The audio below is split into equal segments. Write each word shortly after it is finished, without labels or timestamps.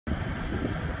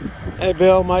Hey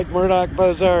Bill, Mike Murdock,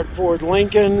 Bozard Ford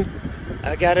Lincoln.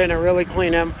 I got in a really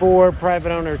clean M4,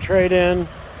 private owner trade-in.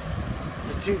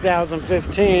 It's a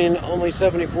 2015, only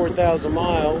 74,000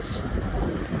 miles.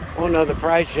 Won't know the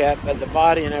price yet, but the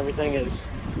body and everything is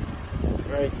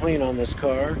very clean on this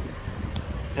car.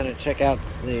 Kind of check out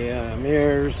the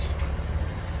mirrors,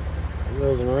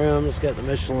 wheels and rims. Got the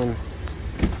Michelin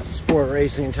Sport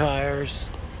Racing tires.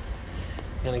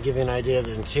 Kind of give you an idea of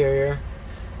the interior.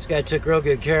 This guy took real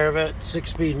good care of it.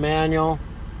 6-speed manual,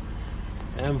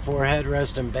 M4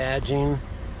 headrest and badging,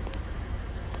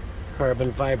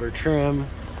 carbon fiber trim,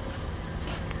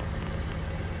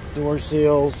 door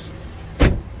seals,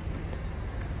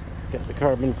 got the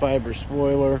carbon fiber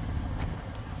spoiler.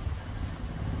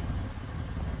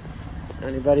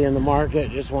 Anybody in the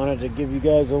market, just wanted to give you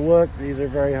guys a look. These are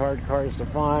very hard cars to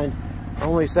find.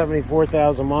 Only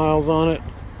 74,000 miles on it.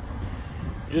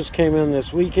 Just came in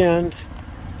this weekend.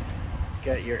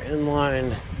 Got your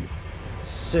inline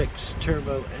 6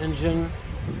 turbo engine,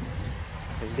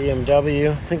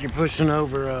 Bmw. I think you're pushing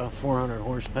over 400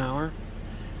 horsepower,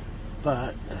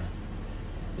 but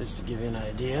just to give you an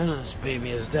idea, this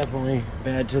baby is definitely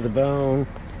bad to the bone.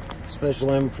 Special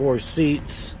M4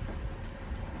 seats,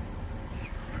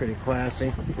 pretty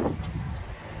classy,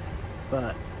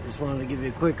 but just wanted to give you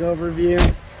a quick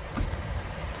overview.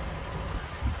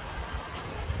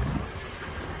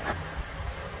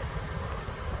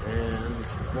 And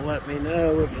let me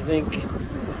know if you think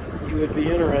you would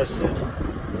be interested.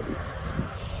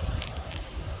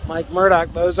 Mike Murdock,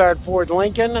 Bozard Ford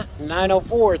Lincoln,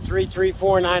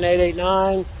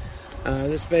 904-334-9889.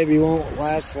 This baby won't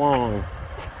last long.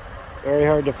 Very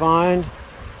hard to find,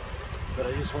 but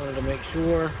I just wanted to make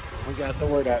sure we got the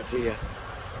word out to you.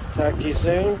 Talk to you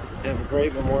soon. Have a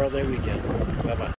great Memorial Day weekend. Bye-bye.